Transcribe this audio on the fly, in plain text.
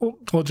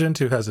Well,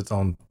 Gentoo has its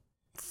own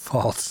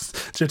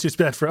faults. Gentoo's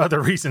bad for other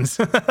reasons.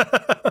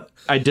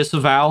 I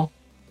disavow.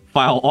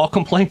 File all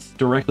complaints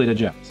directly to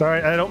Jeff.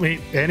 Sorry, I don't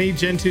mean any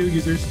Gentoo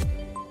users.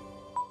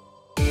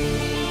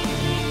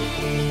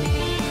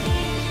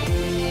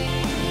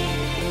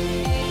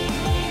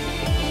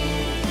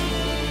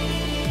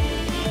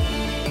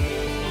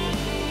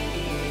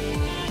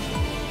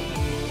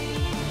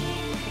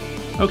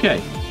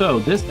 Okay, so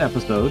this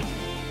episode,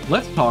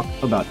 let's talk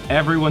about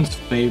everyone's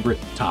favorite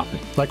topic.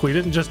 Like we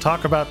didn't just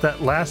talk about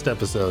that last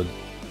episode.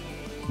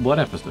 What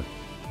episode?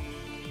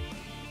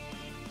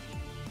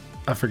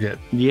 I forget.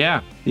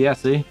 Yeah,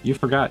 see? You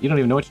forgot. You don't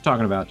even know what you're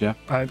talking about, Jeff.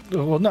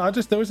 There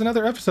was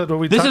another episode where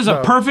we This is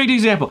a perfect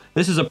example.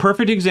 This is a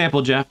perfect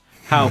example, Jeff,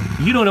 how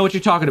you don't know what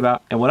you're talking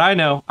about, and what I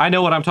know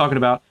what I'm talking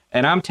about,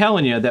 and I'm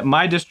telling you that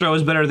my distro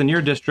is better than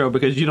your distro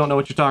because you don't know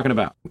what you're talking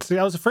about. See,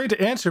 I was afraid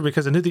to answer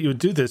because I knew that you would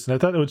do this, and I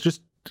thought it was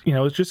just,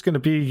 it's just going to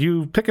be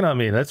you picking on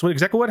me. And that's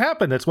exactly what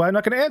happened. That's why I'm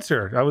not going to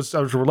answer. I was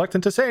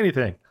reluctant to say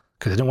anything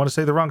because I didn't want to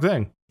say the wrong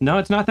thing. No,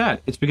 it's not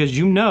that. It's because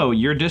you know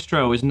your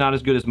distro is not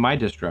as good as my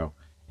distro,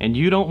 and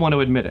you don't want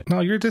to admit it.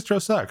 No, your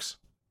distro sucks.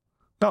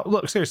 No,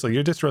 look, seriously,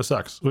 your distro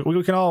sucks.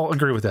 We can all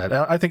agree with that.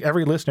 I think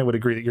every listener would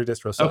agree that your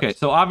distro sucks. Okay,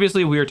 so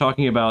obviously we are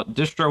talking about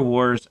distro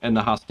wars and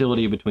the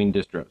hostility between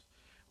distros.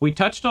 We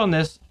touched on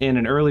this in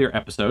an earlier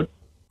episode.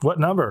 What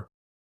number?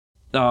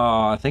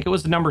 I think it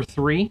was number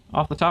 3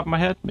 off the top of my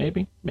head.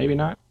 Maybe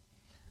not.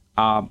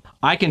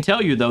 I can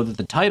tell you, though, that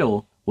the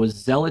title was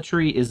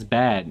Zealotry is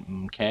Bad,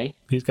 okay?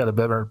 He's got a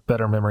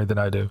better memory than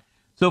I do.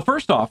 So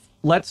first off,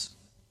 let's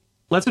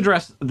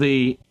address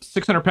the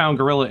 600-pound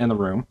gorilla in the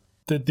room.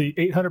 Did the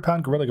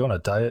 800-pound gorilla go on a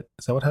diet?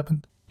 Is that what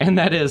happened? And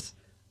that is,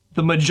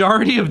 the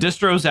majority of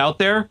distros out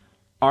there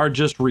are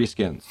just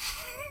reskins.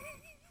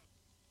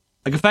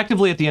 Like,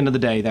 effectively, at the end of the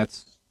day,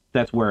 that's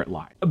where it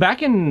lies.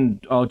 Back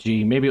in,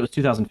 maybe it was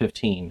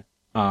 2015,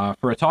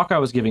 for a talk I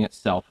was giving at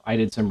Self, I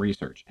did some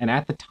research. And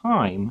at the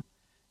time,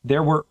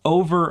 there were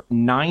over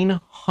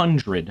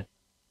 900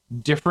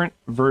 different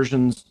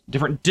versions,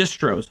 different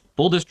distros,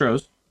 full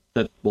distros,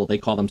 they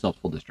call themselves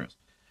full distros,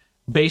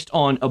 based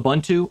on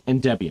Ubuntu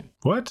and Debian.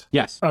 What?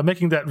 Yes. I'm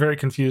making that very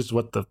confused.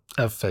 What the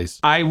F face?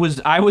 I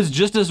was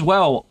just as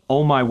well.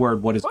 Oh my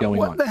word, what is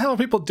going on? What the hell are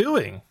people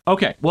doing?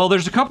 Okay, well,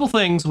 there's a couple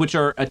things which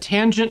are a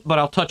tangent, but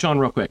I'll touch on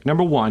real quick.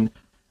 Number one,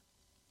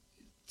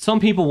 some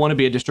people want to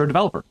be a distro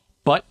developer,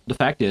 but the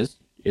fact is,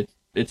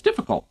 it's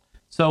difficult.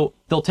 So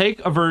they'll take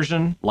a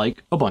version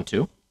like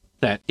Ubuntu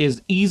that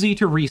is easy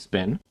to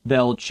respin.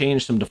 They'll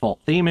change some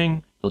default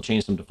theming. They'll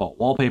change some default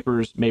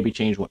wallpapers, maybe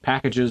change what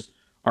packages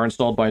are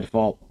installed by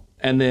default,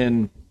 and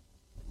then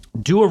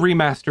do a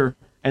remaster,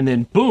 and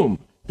then boom,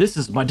 this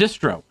is my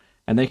distro.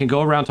 And they can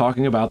go around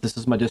talking about this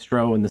is my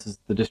distro and this is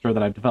the distro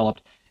that I've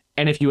developed.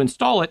 And if you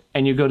install it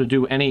and you go to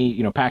do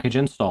any, package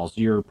installs,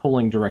 you're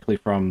pulling directly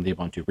from the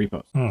Ubuntu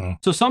repos.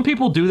 So some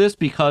people do this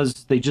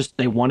because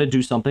they want to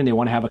do something. They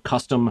want to have a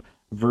custom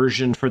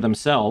version for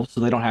themselves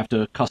so they don't have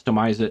to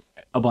customize it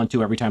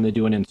Ubuntu every time they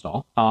do an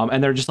install.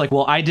 And they're just like,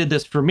 well, I did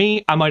this for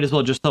me. I might as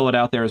well just throw it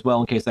out there as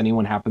well in case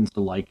anyone happens to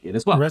like it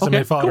as well.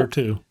 Resume fodder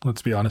too,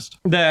 let's be honest.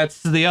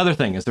 That's the other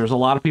thing is there's a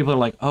lot of people that are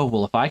like, oh,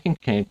 well, if I can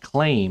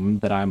claim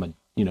that I'm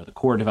the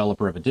core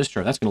developer of a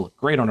distro, that's going to look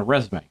great on a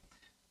resume.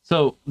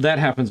 So that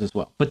happens as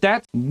well. But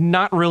that's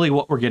not really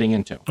what we're getting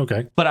into.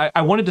 Okay. But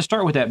I wanted to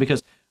start with that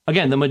because,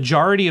 again, the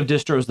majority of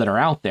distros that are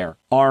out there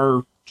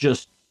are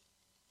just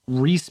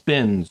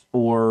respins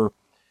or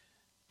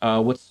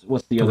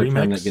what's the other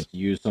term that gets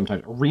used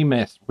sometimes?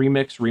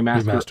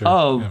 Remaster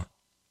of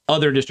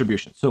other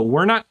distributions. So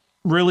we're not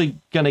really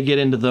going to get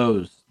into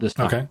those this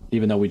time,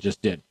 even though we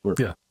just did.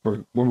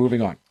 We're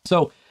moving on.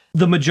 So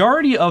the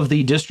majority of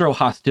the distro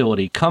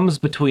hostility comes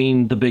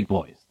between the big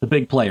boys, the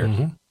big players,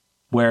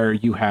 where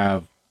you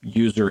have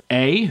user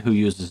A who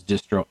uses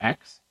distro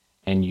X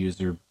and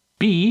user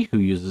B who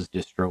uses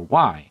distro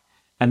Y.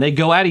 And they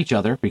go at each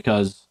other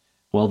because,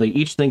 well, they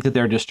each think that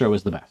their distro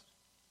is the best.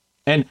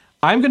 And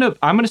I'm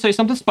gonna say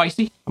something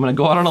spicy. I'm gonna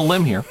go out on a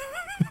limb here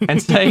and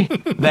say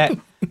that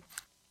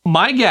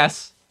my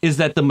guess is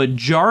that the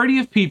majority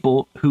of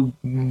people who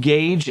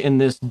engage in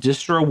this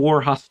distro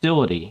war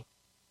hostility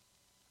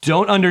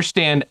don't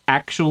understand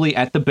actually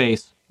at the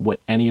base what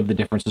any of the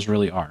differences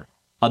really are,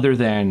 other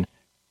than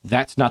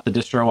that's not the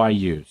distro I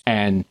use,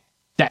 and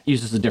that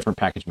uses a different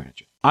package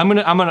manager. I'm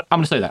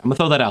gonna say that. I'm gonna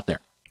throw that out there.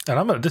 And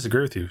I'm gonna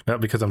disagree with you,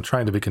 not because I'm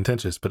trying to be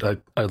contentious, but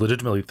I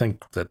legitimately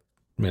think that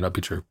may not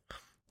be true.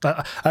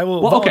 I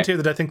will volunteer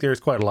that I think there is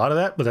quite a lot of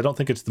that, but I don't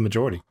think it's the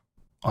majority,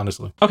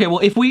 honestly. Okay, well,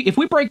 if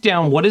we break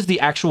down what is the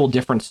actual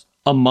difference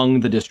among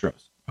the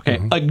distros,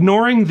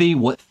 ignoring the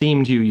what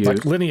theme do you use,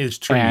 like lineage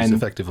trees,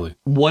 effectively.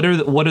 What are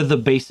the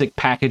basic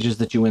packages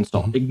that you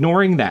install?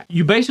 Ignoring that,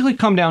 you basically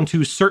come down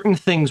to certain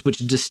things which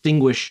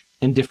distinguish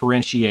and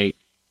differentiate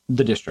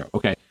the distro.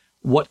 Okay,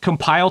 what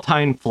compile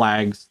time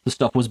flags the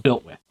stuff was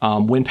built with,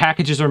 when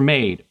packages are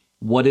made.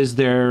 What is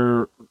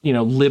their,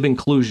 lib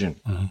inclusion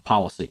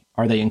policy?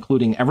 Are they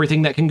including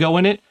everything that can go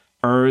in it?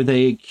 Or are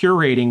they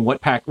curating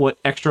what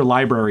extra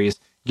libraries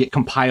get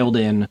compiled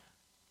in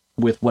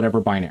with whatever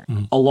binary.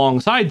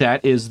 Alongside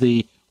that is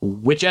the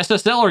which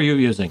SSL are you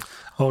using?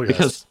 Oh, yes.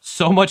 Because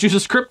so much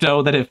uses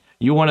crypto that if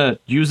you want to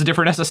use a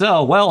different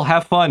SSL, well,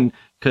 have fun,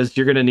 because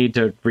you're going to need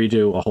to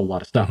redo a whole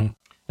lot of stuff.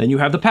 Then you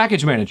have the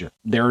package manager.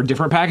 There are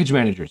different package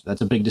managers.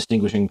 That's a big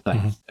distinguishing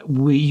thing.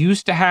 We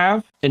used to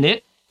have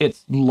init.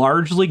 It's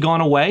largely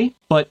gone away,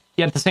 but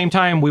yet at the same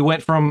time, we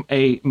went from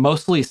a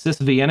mostly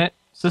sysvinit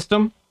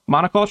system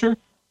monoculture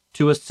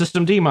to a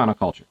systemd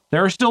monoculture.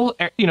 There are still,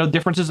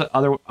 differences,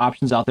 other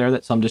options out there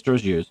that some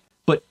distros use,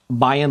 but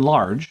by and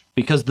large,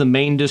 because the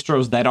main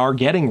distros that are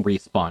getting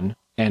respun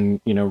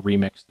and,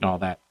 remixed and all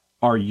that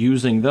are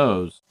using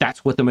those,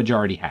 that's what the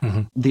majority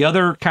have. The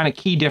other kind of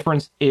key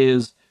difference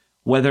is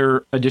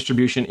whether a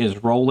distribution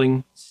is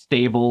rolling,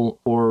 stable,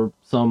 or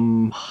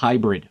some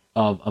hybrid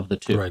of the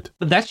two. Right.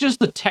 But that's just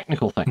the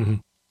technical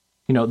thing.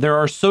 There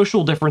are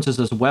social differences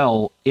as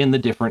well in the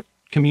different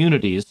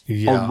communities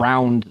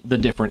around the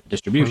different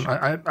distributions.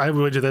 I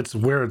would wager that's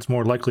where it's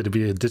more likely to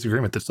be a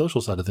disagreement, the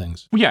social side of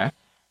things. Yeah.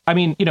 I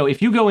mean,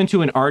 if you go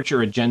into an Arch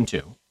or a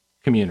Gentoo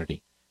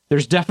community,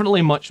 there's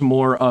definitely much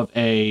more of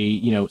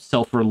a,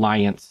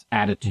 self-reliance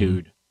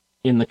attitude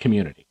in the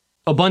community.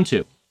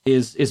 Ubuntu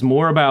is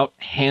more about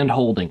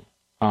hand-holding.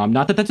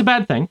 Not that that's a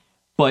bad thing,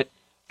 but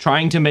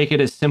trying to make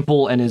it as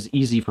simple and as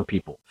easy for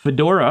people.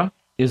 Fedora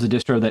is a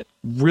distro that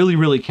really,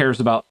 really cares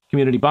about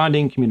community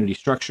bonding, community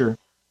structure.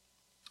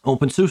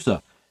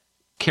 OpenSUSE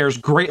cares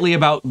greatly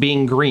about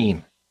being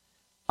green.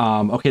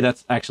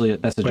 That's a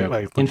joke.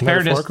 Wait, in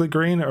fairness, metaphorically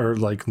green or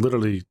like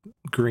literally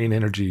green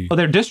energy? Oh,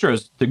 their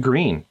distros, the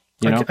green,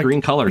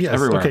 green colors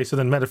everywhere. Okay, so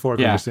then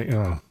metaphorically you're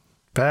saying,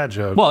 bad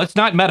joke. Well, it's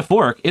not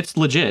metaphoric. It's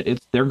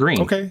legit. They're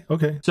green.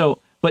 Okay. So,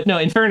 but no,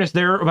 in fairness,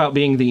 they're about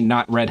being the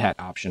not Red Hat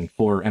option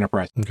for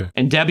enterprise. Okay.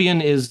 And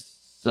Debian is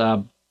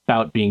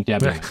about being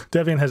Debian.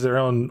 Debian has their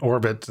own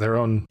orbit, their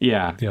own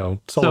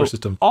solar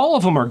system. All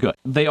of them are good.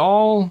 They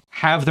all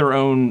have their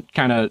own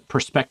kind of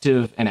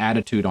perspective and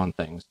attitude on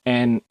things.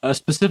 And a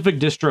specific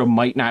distro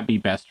might not be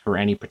best for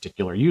any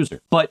particular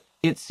user. But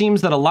it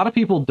seems that a lot of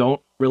people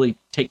don't really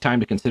take time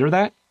to consider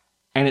that.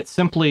 And it's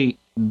simply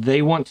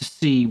they want to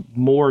see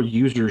more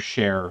user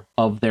share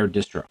of their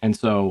distro. And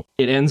so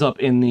it ends up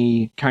in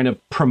the kind of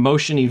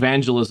promotion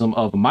evangelism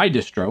of my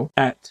distro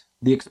at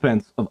the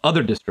expense of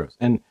other distros.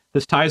 And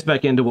this ties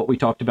back into what we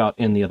talked about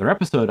in the other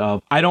episode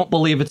of, I don't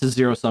believe it's a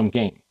zero-sum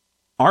game.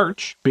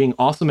 Arch, being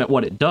awesome at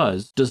what it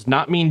does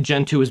not mean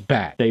Gentoo is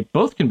bad. They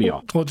both can be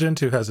awesome. Well,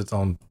 Gentoo has its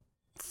own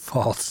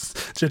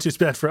faults. Gentoo's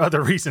bad for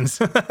other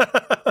reasons.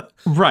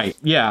 Right,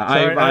 yeah.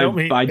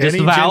 Sorry, I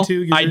disavow.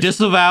 I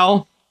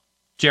disavow.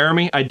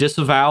 Jeremy, I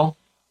disavow.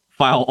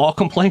 File all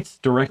complaints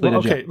directly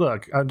to Jen. Okay,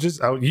 look,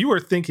 you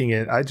were thinking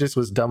it. I just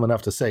was dumb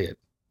enough to say it.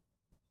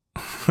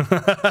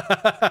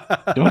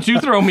 Don't you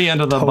throw me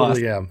under the bus.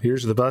 Totally am.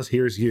 Here's the bus.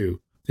 Here's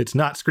you. It's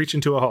not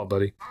screeching to a halt,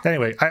 buddy.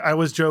 Anyway, I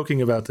was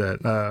joking about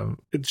that.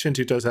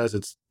 Gentoo does has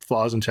its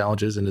flaws and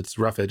challenges and its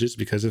rough edges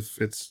because of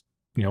its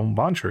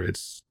mantra,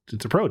 its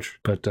approach.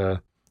 But I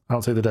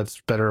don't say that that's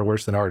better or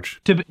worse than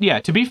Arch.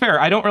 To be fair,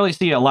 I don't really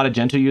see a lot of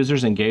Gentoo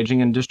users engaging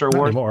in distro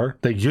wars anymore.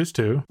 They used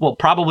to. Well,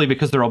 probably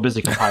because they're all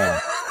busy compiling.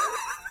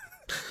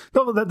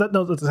 No,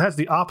 that has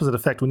the opposite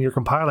effect. When you're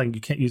compiling, you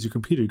can't use your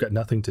computer. You've got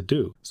nothing to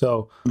do.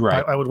 So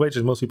right. I would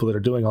wager most people that are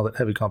doing all that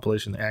heavy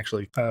compilation,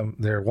 actually,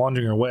 they're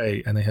wandering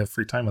away and they have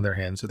free time on their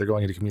hands. So they're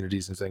going into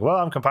communities and saying, well,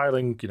 I'm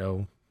compiling,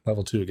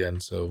 level 2 again.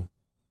 So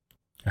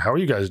how are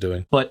you guys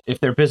doing? But if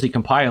they're busy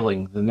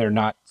compiling, then they're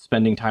not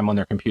spending time on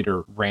their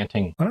computer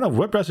ranting. I don't know.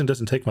 Web browsing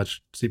doesn't take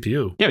much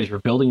CPU. Yeah, but you're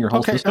building your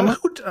whole system.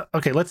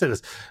 Okay, let's say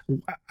this.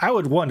 I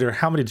would wonder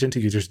how many Gentoo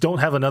users don't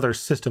have another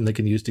system they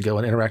can use to go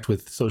and interact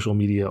with social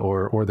media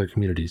or their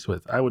communities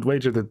with. I would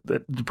wager that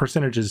the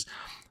percentage is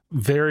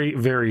very,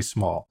 very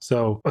small.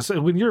 So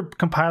when you're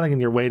compiling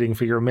and you're waiting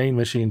for your main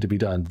machine to be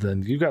done,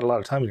 then you've got a lot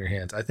of time in your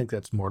hands. I think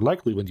that's more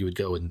likely when you would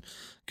go and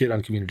get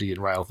on community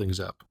and rile things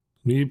up.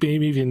 You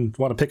maybe even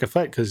want to pick a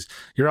fight because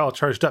you're all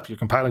charged up. You're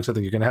compiling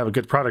something. You're going to have a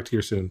good product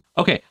here soon.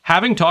 Okay,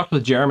 having talked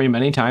with Jeremy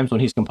many times when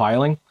he's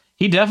compiling,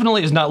 he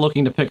definitely is not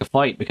looking to pick a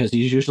fight because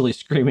he's usually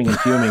screaming and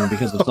fuming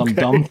because of some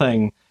dumb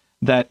thing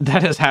that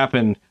has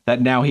happened that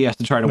now he has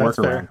to try to work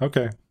around.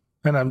 Okay.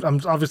 And I'm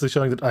obviously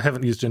showing that I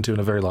haven't used Gentoo in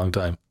a very long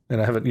time.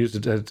 And I haven't used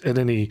it at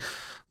any,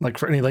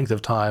 for any length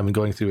of time and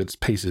going through its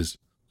paces.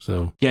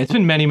 So yeah, it's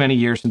been many, many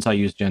years since I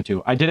used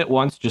Gentoo. I did it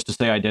once just to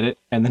say I did it.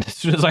 And then as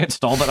soon as I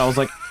installed it, I was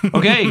like,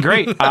 okay,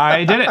 great.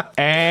 I did it.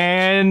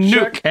 And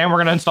nuke. And we're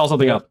going to install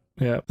something else.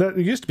 Yeah. That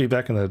used to be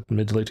back in the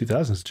mid to late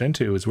 2000s.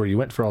 Gentoo is where you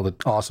went for all the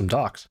awesome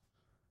docs.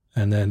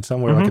 And then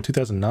somewhere like in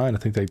 2009, I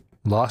think they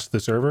lost the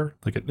server.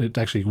 Like it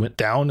actually went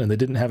down and they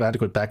didn't have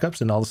adequate backups.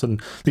 And all of a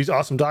sudden, these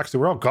awesome docs, they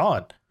were all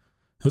gone.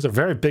 It was a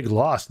very big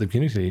loss to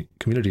the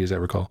community, as I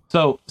recall.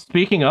 So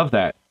speaking of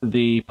that,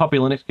 the Puppy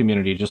Linux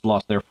community just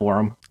lost their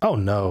forum. Oh,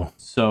 no.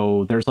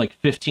 So there's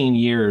 15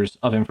 years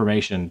of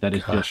information that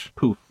is just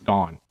poof,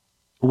 gone.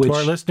 To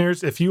our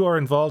listeners, if you are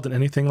involved in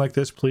anything like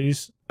this,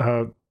 please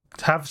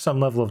have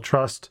some level of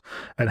trust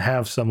and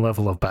have some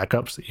level of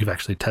backups that you've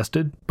actually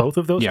tested. Both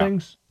of those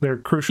things, they're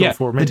crucial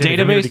for maintaining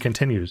the community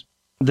continues.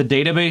 the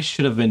database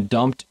should have been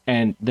dumped,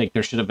 and like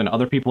there should have been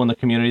other people in the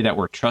community that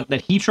were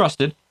that he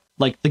trusted,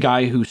 like the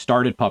guy who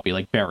started Puppy,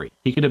 like Barry.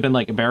 He could have been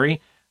like,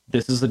 Barry,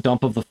 this is the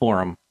dump of the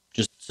forum,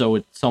 just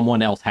so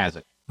someone else has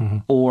it.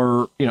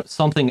 Or,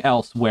 something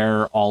else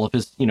where all of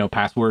his,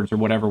 passwords or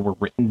whatever were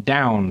written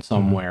down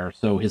somewhere.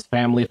 So his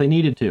family, if they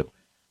needed to.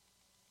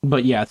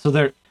 But yeah,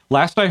 so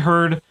last I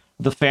heard,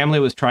 the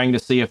family was trying to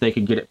see if they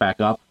could get it back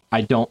up.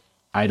 I don't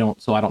know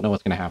what's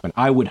going to happen.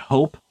 I would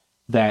hope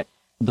that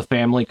the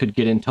family could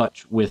get in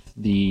touch with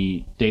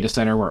the data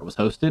center where it was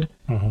hosted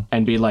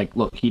and be like,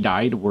 look, he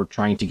died. We're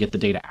trying to get the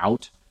data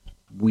out.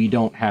 We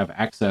don't have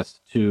access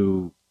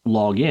to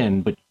log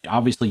in, but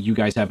obviously you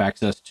guys have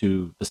access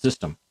to the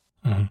system.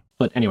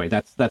 But anyway,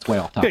 that's way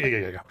off topic.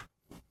 Yeah.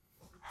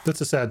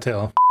 That's a sad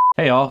tale.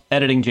 Hey all,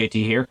 editing JT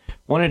here.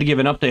 Wanted to give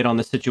an update on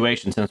this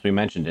situation since we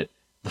mentioned it.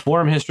 The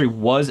forum history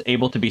was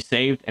able to be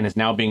saved and is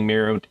now being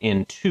mirrored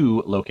in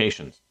 2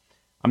 locations.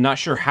 I'm not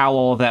sure how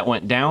all of that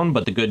went down,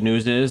 but the good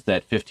news is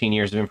that 15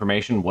 years of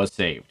information was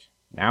saved.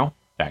 Now,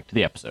 back to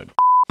the episode.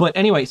 But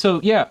anyway, so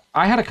yeah,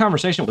 I had a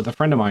conversation with a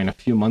friend of mine a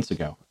few months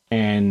ago,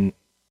 and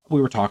we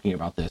were talking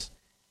about this.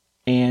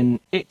 And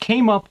it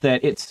came up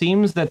that it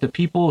seems that the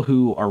people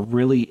who are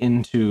really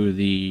into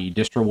the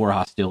distro war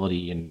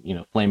hostility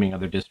and, flaming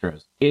other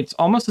distros, it's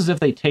almost as if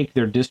they take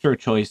their distro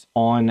choice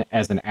on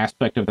as an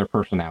aspect of their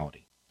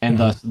personality. And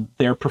thus,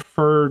 their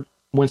preferred,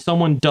 when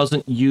someone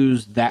doesn't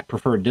use that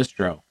preferred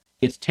distro,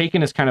 it's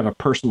taken as kind of a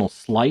personal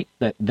slight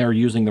that they're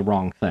using the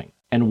wrong thing.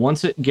 And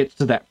once it gets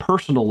to that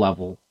personal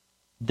level,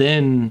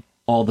 then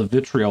all the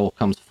vitriol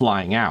comes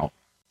flying out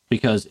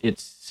because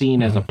it's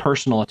seen as a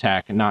personal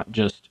attack and not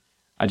just,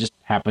 I just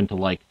happen to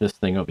like this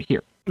thing over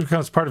here. It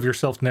becomes part of your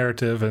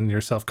self-narrative and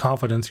your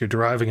self-confidence. You're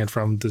deriving it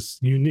from this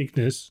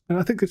uniqueness. And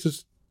I think this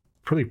is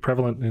pretty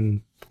prevalent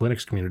in the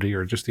Linux community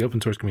or just the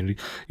open source community.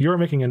 You're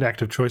making an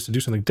active choice to do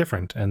something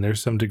different, and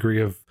there's some degree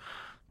of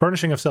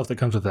burnishing of self that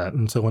comes with that.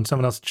 And so when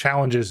someone else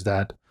challenges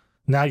that,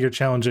 now you're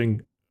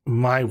challenging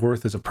my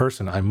worth as a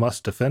person. I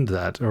must defend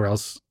that or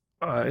else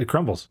it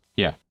crumbles.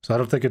 Yeah. So I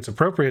don't think it's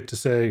appropriate to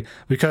say,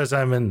 because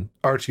I'm an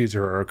Arch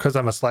user or because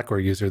I'm a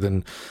Slackware user,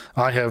 then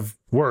I have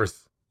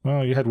worth.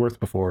 Well, you had worth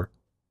before,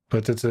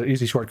 but it's an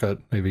easy shortcut,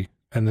 maybe.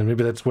 And then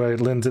maybe that's why it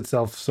lends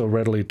itself so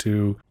readily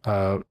to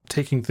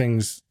taking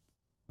things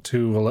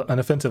to an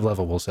offensive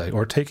level, we'll say,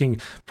 or taking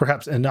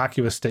perhaps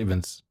innocuous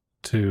statements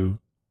to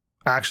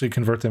actually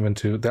convert them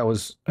into, that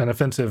was an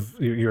offensive,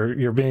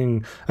 you're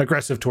being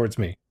aggressive towards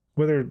me.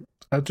 Whether,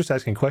 I'm just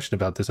asking a question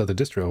about this other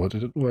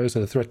distro. Why is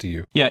it a threat to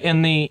you? Yeah,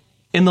 in the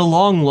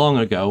long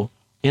ago,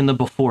 in the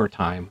before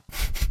time,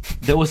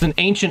 there was an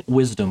ancient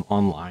wisdom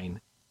online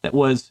that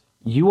was,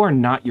 you are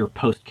not your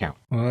post count.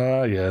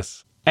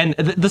 Yes. And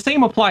the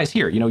same applies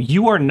here.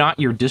 You are not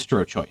your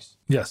distro choice.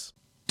 Yes.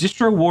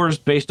 Distro wars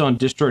based on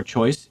distro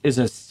choice is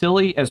as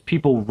silly as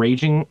people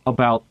raging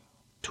about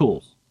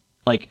tools.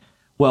 Like,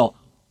 well,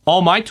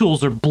 all my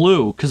tools are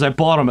blue because I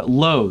bought them at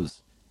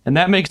Lowe's, and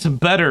that makes them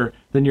better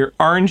than your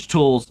orange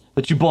tools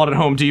that you bought at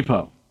Home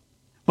Depot.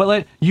 But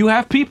like, you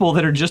have people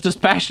that are just as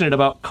passionate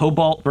about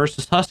Cobalt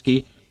versus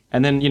Husky,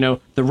 and then,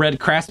 the red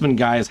Craftsman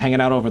guy is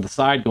hanging out over the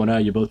side going, oh,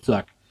 you both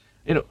suck.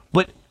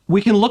 But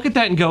we can look at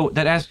that and go,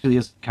 that actually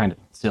is kind of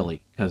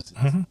silly because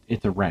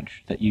it's a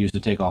wrench that you use to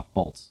take off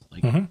bolts.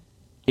 Like,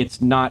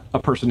 it's not a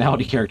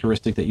personality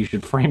characteristic that you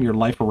should frame your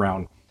life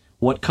around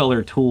what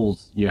color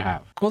tools you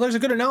have. Well, there's a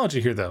good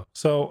analogy here, though.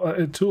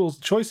 So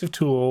choice of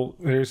tool,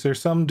 there's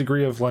some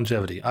degree of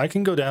longevity. I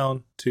can go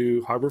down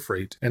to Harbor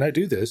Freight, and I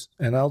do this,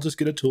 and I'll just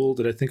get a tool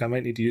that I think I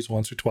might need to use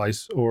once or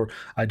twice, or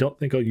I don't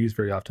think I'll use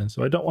very often,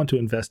 so I don't want to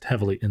invest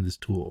heavily in this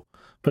tool.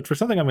 But for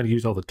something I'm going to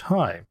use all the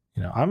time,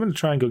 I'm going to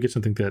try and go get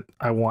something that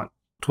I want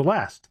to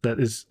last, that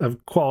is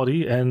of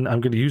quality, and I'm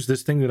going to use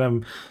this thing that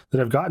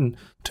I've gotten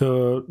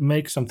to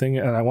make something,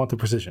 and I want the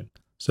precision.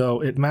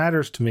 So it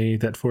matters to me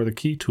that for the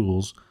key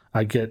tools,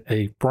 I get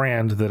a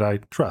brand that I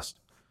trust.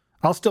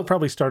 I'll still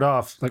probably start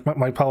off, like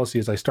my policy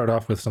is I start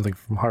off with something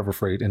from Harbor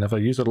Freight, and if I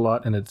use it a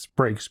lot and it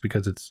breaks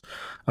because it's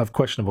of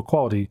questionable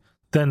quality,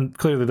 then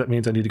clearly that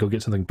means I need to go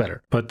get something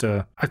better. But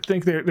I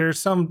think there's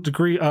some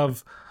degree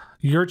of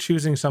you're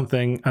choosing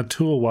something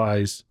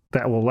tool-wise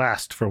that will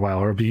last for a while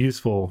or be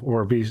useful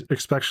or be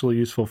especially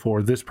useful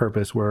for this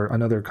purpose where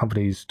another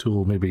company's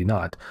tool maybe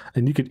not.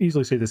 And you could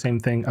easily say the same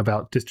thing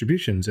about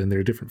distributions and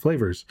their different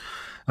flavors.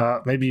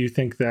 Maybe you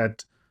think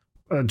that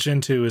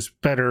Gentoo is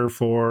better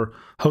for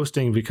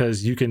hosting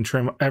because you can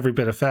trim every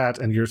bit of fat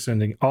and you're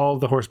sending all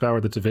the horsepower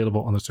that's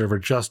available on the server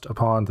just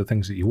upon the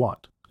things that you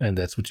want. And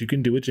that's what you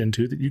can do with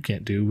Gentoo that you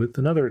can't do with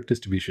another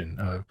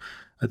distribution.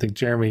 I think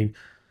Jeremy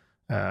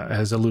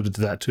has alluded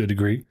to that to a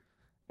degree.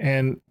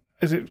 And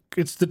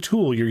it's the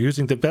tool. You're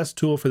using the best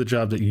tool for the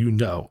job that you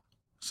know.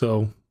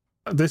 So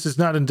this is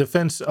not in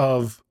defense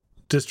of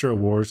distro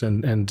wars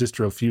and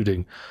distro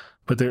feuding,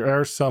 but there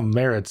are some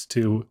merits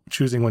to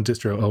choosing one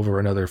distro over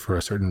another for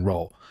a certain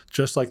role,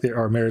 just like there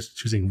are merits to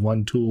choosing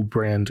one tool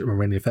brand or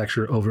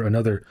manufacturer over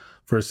another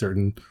for a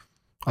certain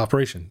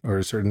operation or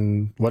a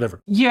certain whatever.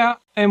 Yeah,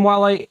 and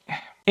while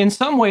In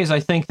some ways, I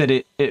think that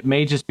it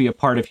may just be a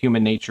part of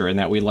human nature and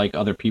that we like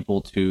other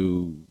people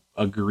to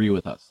agree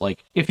with us.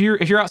 Like if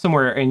you're out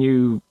somewhere and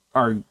you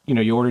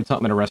ordered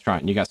something at a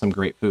restaurant and you got some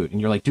great food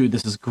and you're like, dude,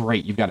 this is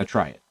great. You've got to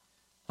try it.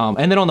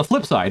 And then on the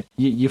flip side,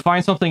 you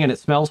find something and it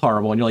smells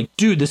horrible and you're like,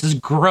 dude, this is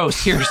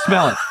gross. Here,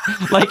 smell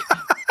it. Like,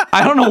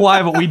 I don't know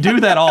why, but we do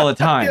that all the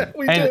time. Yeah,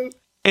 we do.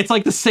 It's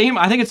like the same,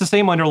 I think it's the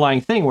same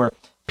underlying thing where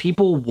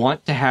people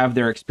want to have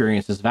their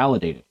experiences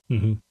validated.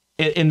 Mm-hmm.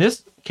 In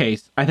this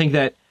case, I think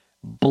that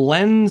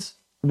blends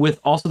with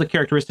also the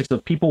characteristics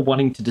of people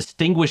wanting to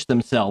distinguish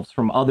themselves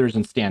from others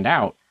and stand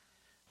out.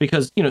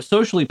 Because,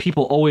 socially,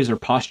 people always are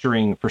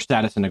posturing for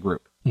status in a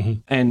group. Mm-hmm.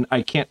 And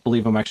I can't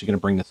believe I'm actually going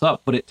to bring this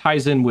up, but it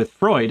ties in with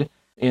Freud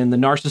in the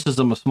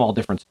narcissism of small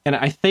difference. And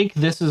I think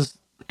this is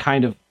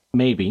kind of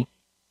maybe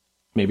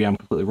I'm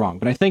completely wrong,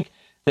 but I think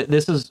that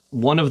this is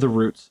one of the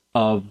roots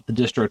of the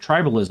distro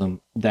tribalism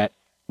that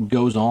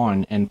goes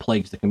on and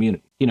plagues the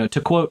community.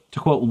 To quote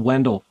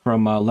Wendell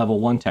from Level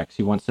 1 Text,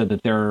 he once said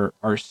that there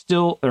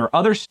are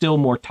other still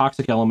more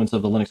toxic elements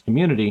of the Linux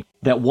community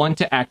that want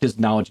to act as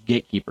knowledge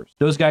gatekeepers.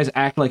 Those guys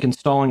act like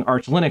installing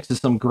Arch Linux is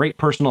some great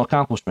personal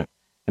accomplishment.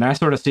 And I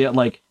sort of see it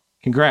like,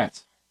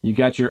 congrats, you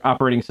got your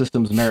operating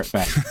system's merit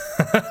badge.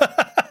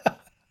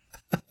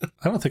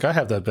 I don't think I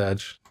have that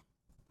badge.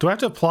 Do I have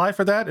to apply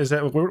for that? Is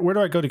that where do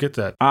I go to get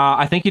that?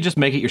 I think you just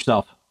make it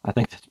yourself. I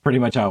think that's pretty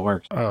much how it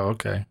works. Oh,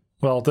 okay.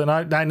 Well, then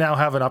I now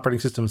have an operating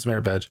system's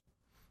merit badge.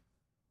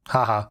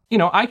 Haha.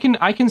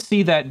 I can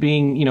see that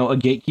being, a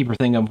gatekeeper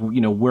thing of,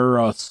 we're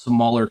a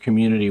smaller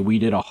community. We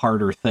did a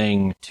harder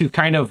thing to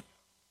kind of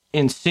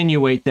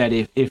insinuate that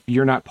if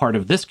you're not part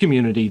of this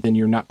community, then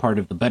you're not part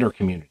of the better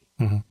community.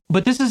 Mm-hmm.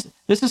 But this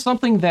is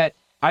something that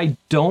I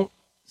don't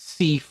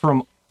see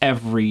from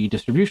every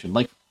distribution.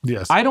 Like,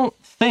 yes. I don't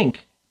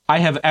think I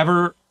have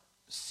ever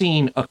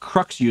seen a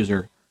Crux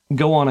user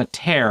go on a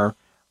tear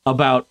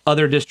about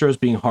other distros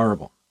being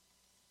horrible.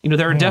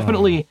 There are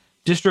definitely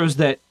distros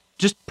that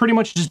just pretty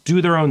much just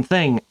do their own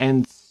thing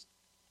and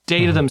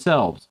stay to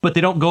themselves, but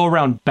they don't go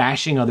around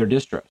bashing other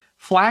distros.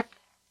 Flack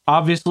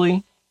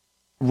obviously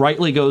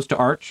rightly goes to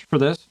Arch for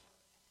this,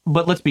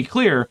 but let's be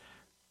clear,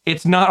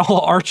 it's not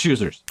all Arch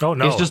users. Oh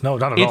no, no,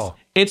 not at all.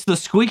 It's the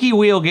squeaky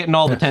wheel getting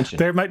all the attention.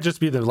 They might just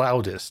be the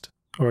loudest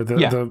or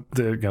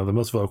the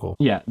most vocal.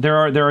 Yeah, there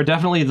are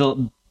definitely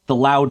the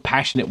loud,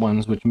 passionate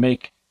ones, which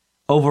make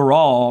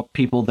overall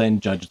people then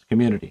judge the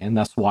community, and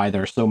that's why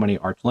there are so many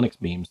Arch Linux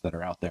memes that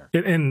are out there.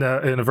 In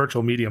a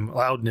virtual medium,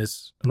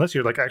 loudness, unless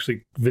you're like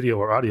actually video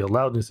or audio,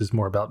 loudness is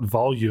more about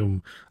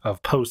volume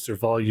of posts or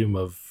volume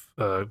of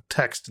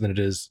text than it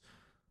is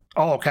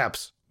all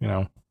caps.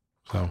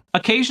 So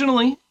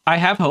occasionally, I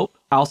have hope.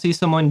 I'll see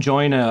someone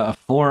join a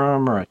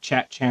forum or a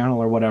chat channel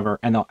or whatever,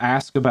 and they'll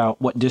ask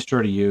about what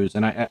distro to use,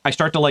 and I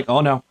start to like,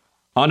 oh no,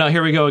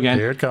 here we go again.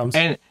 Here it comes.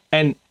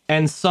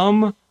 And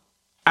some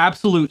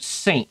absolute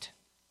saint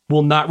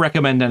will not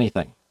recommend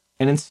anything.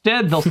 And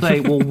instead they'll say,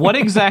 well, what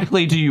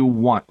exactly do you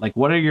want? Like,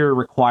 what are your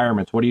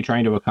requirements? What are you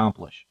trying to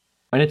accomplish?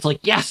 And it's like,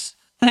 yes,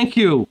 thank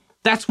you.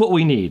 That's what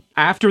we need.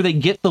 After they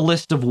get the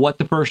list of what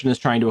the person is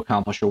trying to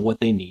accomplish or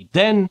what they need,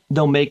 then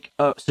they'll make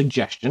a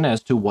suggestion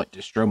as to what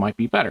distro might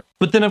be better.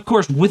 But then, of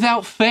course,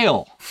 without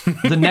fail,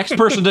 the next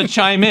person to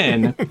chime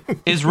in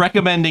is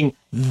recommending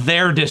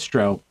their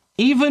distro,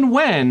 even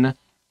when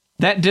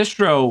that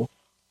distro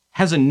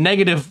has a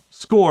negative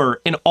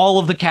score in all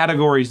of the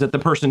categories that the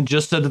person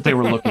just said that they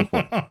were looking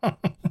for.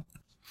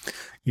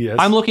 Yes.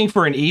 I'm looking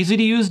for an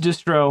easy-to-use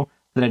distro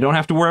that I don't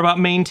have to worry about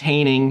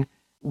maintaining.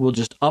 We'll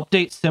just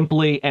update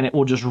simply, and it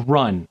will just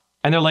run.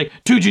 And they're like,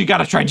 dude, you got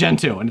to try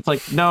Gentoo. And it's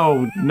like,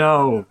 no.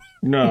 Or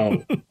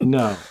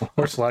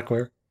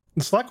Slackware.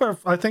 Slackware,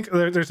 I think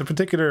there's a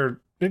particular,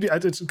 maybe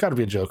it's got to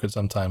be a joke at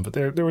some time, but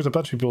there was a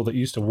bunch of people that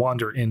used to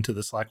wander into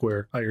the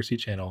Slackware IRC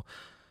channel,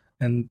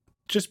 and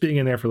just being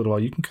in there for a little while,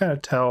 you can kind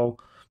of tell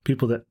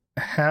people that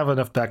have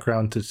enough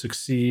background to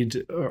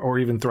succeed or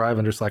even thrive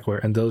under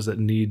Slackware, and those that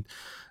need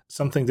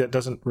something that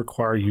doesn't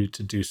require you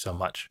to do so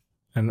much.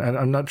 And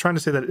I'm not trying to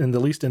say that in the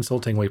least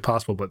insulting way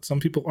possible, but some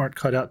people aren't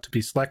cut out to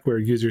be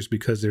Slackware users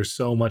because there's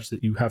so much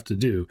that you have to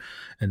do,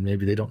 and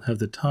maybe they don't have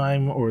the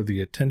time or the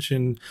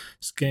attention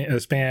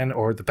span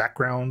or the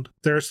background.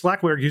 There are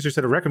Slackware users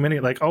that are recommending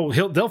it, like, oh,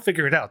 they'll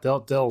figure it out.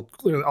 They'll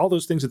clear all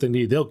those things that they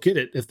need. They'll get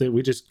it if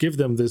we just give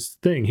them this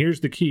thing. Here's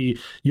the key.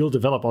 You'll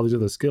develop all these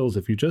other skills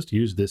if you just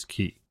use this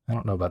key. I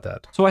don't know about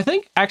that. So I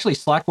think actually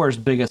Slackware's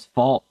biggest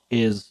fault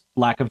is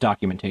lack of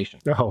documentation.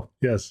 Oh,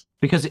 yes.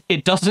 Because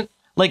it doesn't,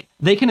 like,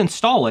 they can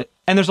install it,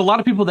 and there's a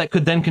lot of people that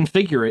could then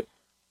configure it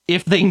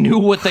if they knew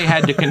what they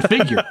had to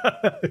configure.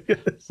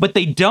 Yes. But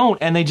they don't,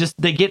 and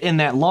they get in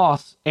that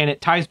loss, and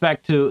it ties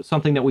back to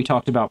something that we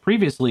talked about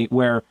previously,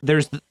 where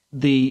there's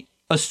the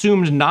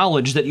assumed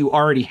knowledge that you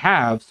already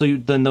have, so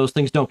then those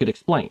things don't get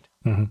explained.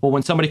 Mm-hmm. Well,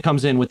 when somebody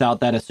comes in without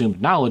that assumed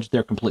knowledge,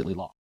 they're completely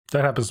lost.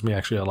 That happens to me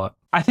actually a lot.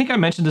 I think I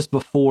mentioned this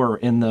before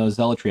in the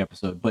Zealotry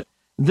episode, but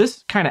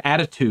this kind of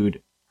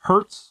attitude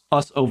hurts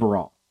us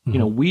overall.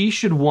 Mm-hmm. We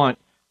should want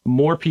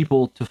more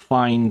people to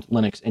find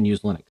Linux and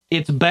use Linux.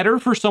 It's better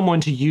for someone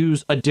to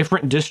use a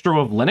different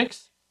distro of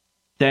Linux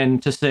than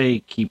to say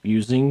keep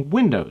using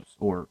Windows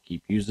or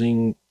keep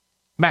using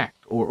Mac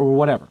or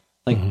whatever.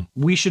 Like,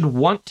 we should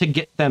want to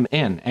get them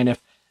in. And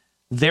if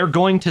they're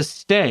going to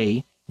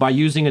stay by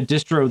using a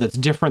distro that's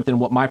different than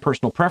what my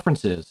personal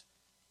preference is,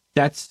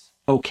 that's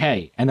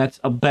okay. And that's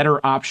a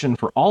better option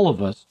for all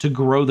of us to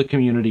grow the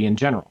community in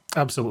general.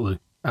 Absolutely.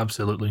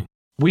 Absolutely.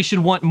 We should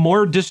want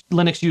more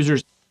Linux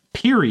users,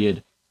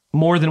 period,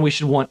 more than we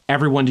should want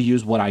everyone to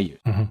use what I use.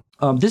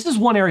 This is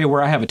one area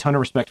where I have a ton of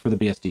respect for the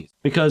BSDs,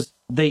 because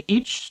they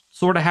each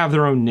sort of have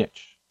their own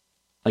niche.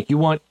 Like, you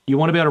want to be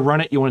able to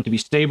run it, you want it to be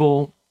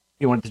stable,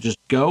 you want it to just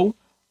go,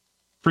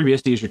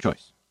 FreeBSD is your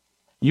choice.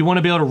 You want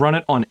to be able to run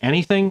it on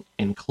anything,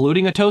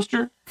 including a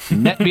toaster,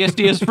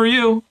 NetBSD is for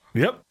you.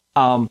 Yep.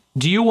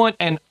 Do you want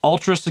an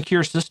ultra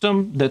secure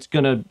system that's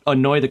going to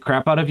annoy the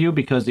crap out of you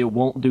because it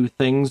won't do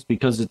things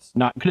because it's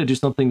not going to do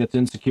something that's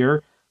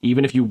insecure,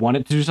 even if you want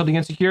it to do something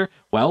insecure?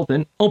 Well,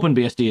 then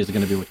OpenBSD is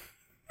going to be what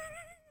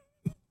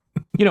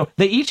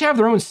they each have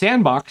their own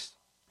sandbox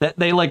that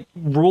they like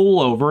rule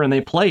over and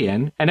they play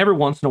in, and every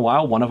once in a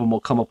while one of them will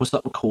come up with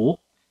something cool,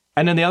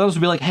 and then the others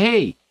will be like,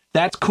 hey,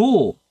 that's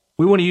cool,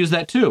 we want to use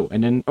that too,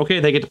 and then okay,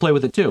 they get to play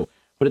with it too,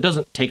 but it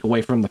doesn't take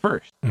away from the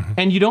first.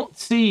 And you don't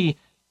see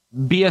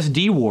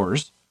BSD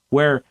wars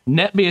where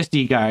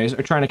NetBSD guys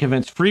are trying to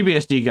convince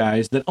FreeBSD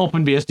guys that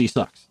OpenBSD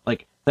sucks.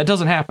 Like, that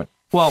doesn't happen.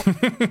 Well,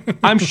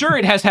 I'm sure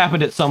it has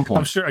happened at some point.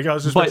 I'm sure. I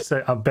was just about to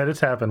say, I bet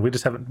it's happened. We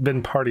just haven't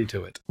been party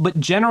to it.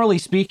 But generally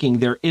speaking,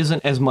 there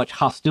isn't as much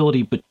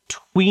hostility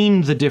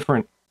between the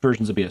different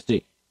versions of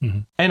BSD.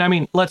 And I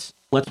mean, let's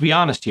be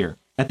honest here.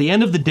 At the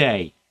end of the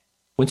day,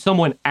 when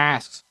someone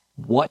asks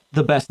what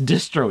the best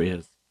distro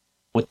is,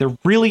 what they're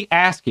really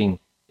asking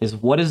is,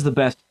 what is the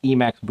best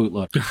Emacs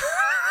bootloader?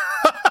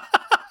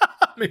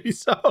 Maybe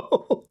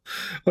so.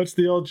 What's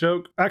the old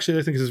joke? Actually,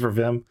 I think this is for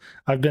Vim.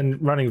 I've been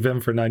running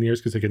Vim for 9 years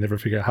because I could never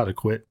figure out how to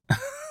quit.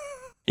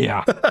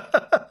 Yeah.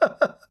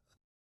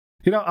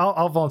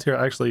 I'll volunteer.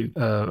 Actually,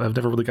 I've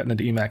never really gotten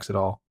into Emacs at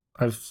all.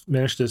 I've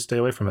managed to stay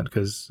away from it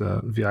because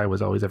VI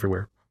was always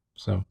everywhere.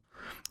 So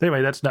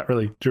anyway, that's not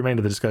really germane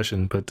to the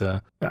discussion, but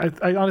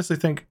I honestly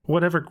think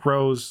whatever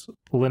grows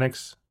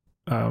Linux,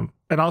 and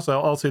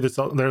also I'll say this,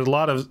 there's a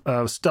lot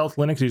of stealth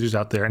Linux users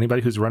out there.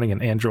 Anybody who's running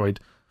an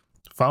Android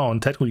phone,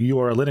 technically you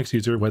are a Linux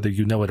user, whether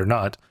you know it or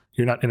not.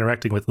 You're not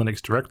interacting with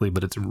Linux directly,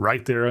 but it's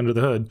right there under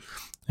the hood.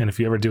 And if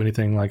you ever do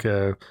anything like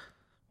a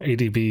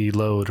ADB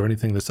load or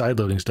anything, the side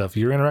loading stuff,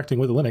 you're interacting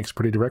with Linux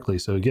pretty directly.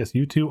 So yes,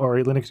 you too are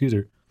a Linux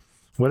user.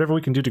 Whatever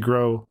we can do to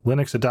grow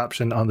Linux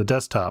adoption on the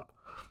desktop,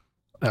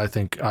 I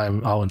think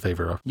I'm all in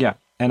favor of. Yeah.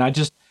 And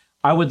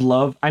I would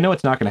love, I know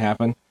it's not going to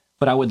happen,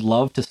 but I would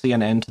love to see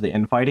an end to the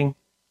infighting,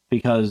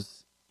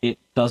 because it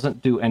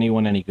doesn't do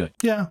anyone any good.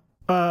 Yeah.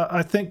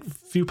 I think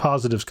few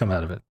positives come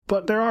out of it,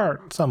 but there are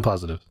some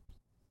positives.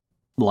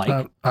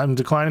 Like? I'm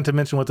declining to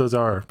mention what those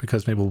are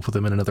because maybe we'll put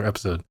them in another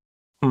episode.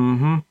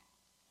 I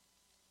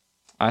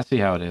see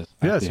how it is.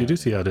 Yes, you do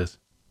see how it is.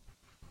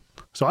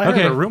 So I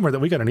heard a rumor that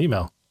we got an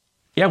email.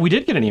 Yeah, we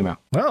did get an email.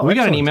 Oh, we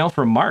got an email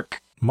from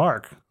Mark.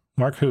 Mark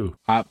who?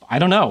 I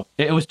don't know.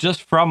 It was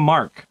just from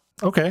Mark.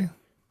 Okay.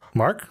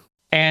 Mark?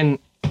 And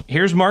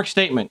here's Mark's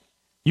statement.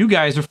 You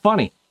guys are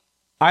funny.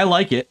 I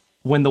like it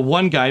when the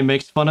one guy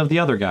makes fun of the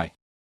other guy.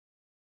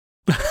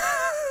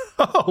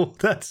 Oh,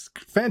 that's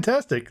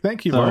fantastic.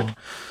 Thank you, Mark.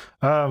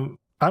 I'm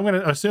going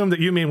to assume that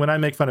you mean when I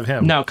make fun of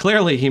him. No,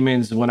 clearly he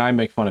means when I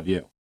make fun of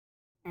you.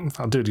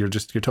 Oh, dude, you're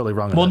totally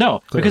wrong. Well,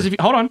 no, clearly. Because if you,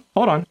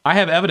 hold on. I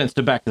have evidence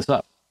to back this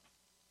up.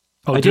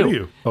 Oh, do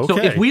you? Okay. So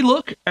if we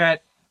look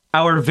at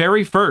our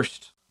very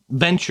first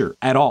venture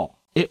at all,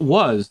 it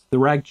was the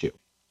Ragchew.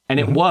 And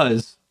it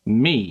was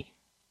me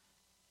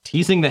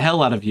teasing the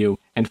hell out of you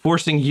and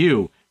forcing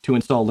you to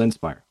install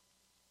Linspire.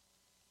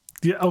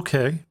 Yeah,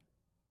 okay.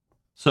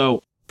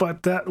 So,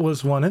 but that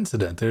was one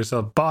incident. There's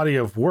a body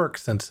of work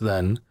since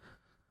then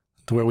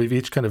where we've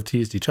each kind of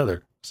teased each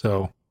other.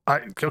 So,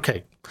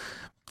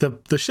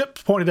 the ship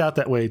pointed out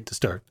that way to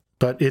start,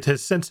 but it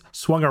has since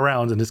swung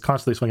around and is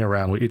constantly swinging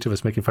around with each of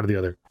us making fun of the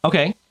other.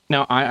 Okay.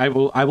 Now, I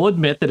will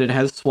admit that it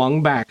has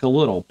swung back a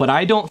little, but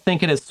I don't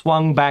think it has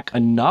swung back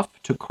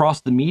enough to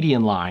cross the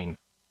median line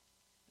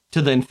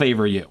to then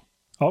favor you.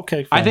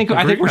 Okay. Fine. I think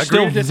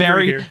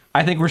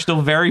we're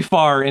still very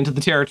far into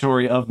the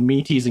territory of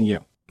me teasing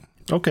you.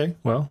 Okay.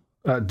 Well,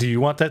 do you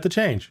want that to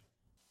change?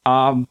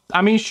 I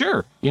mean,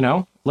 sure.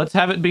 Let's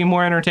have it be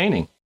more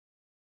entertaining.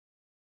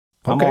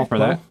 I'm all for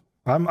that.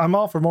 I'm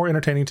all for more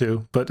entertaining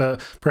too,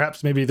 but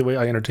perhaps maybe the way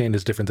I entertain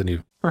is different than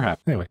you.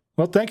 Perhaps. Anyway,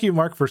 well, thank you,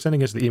 Mark, for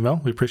sending us the email.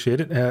 We appreciate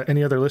it.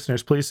 Any other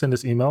listeners, please send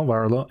us email.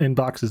 Our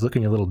inbox is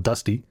looking a little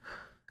dusty.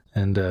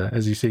 And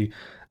as you see,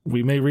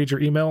 we may read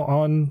your email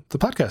on the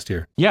podcast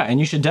here. Yeah,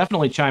 and you should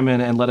definitely chime in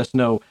and let us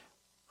know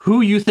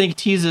who you think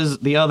teases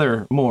the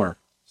other more,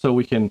 so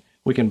we can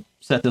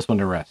set this one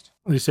to rest.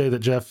 You say that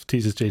Jeff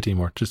teases JT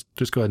more. Just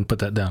go ahead and put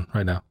that down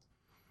right now.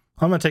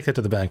 I'm going to take that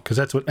to the bank because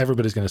that's what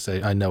everybody's going to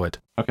say. I know it.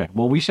 Okay,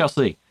 well, we shall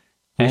see.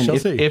 And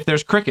if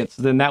there's crickets,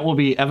 then that will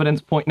be evidence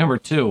point number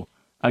 2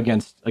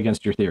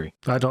 against your theory.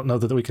 I don't know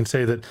that we can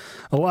say that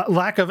a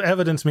lack of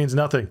evidence means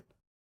nothing.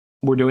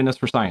 we're doing this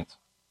for science.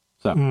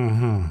 So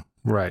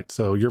right.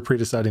 So you're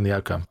pre-deciding the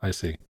outcome. I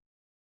see.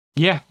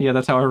 Yeah,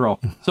 that's how I roll.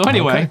 So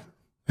anyway,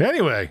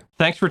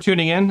 thanks for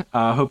tuning in.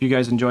 Hope you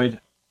guys enjoyed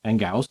and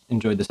gals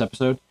enjoyed this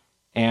episode.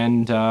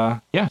 And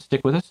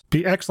stick with us.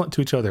 Be excellent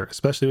to each other,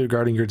 especially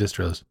regarding your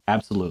distros.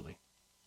 Absolutely.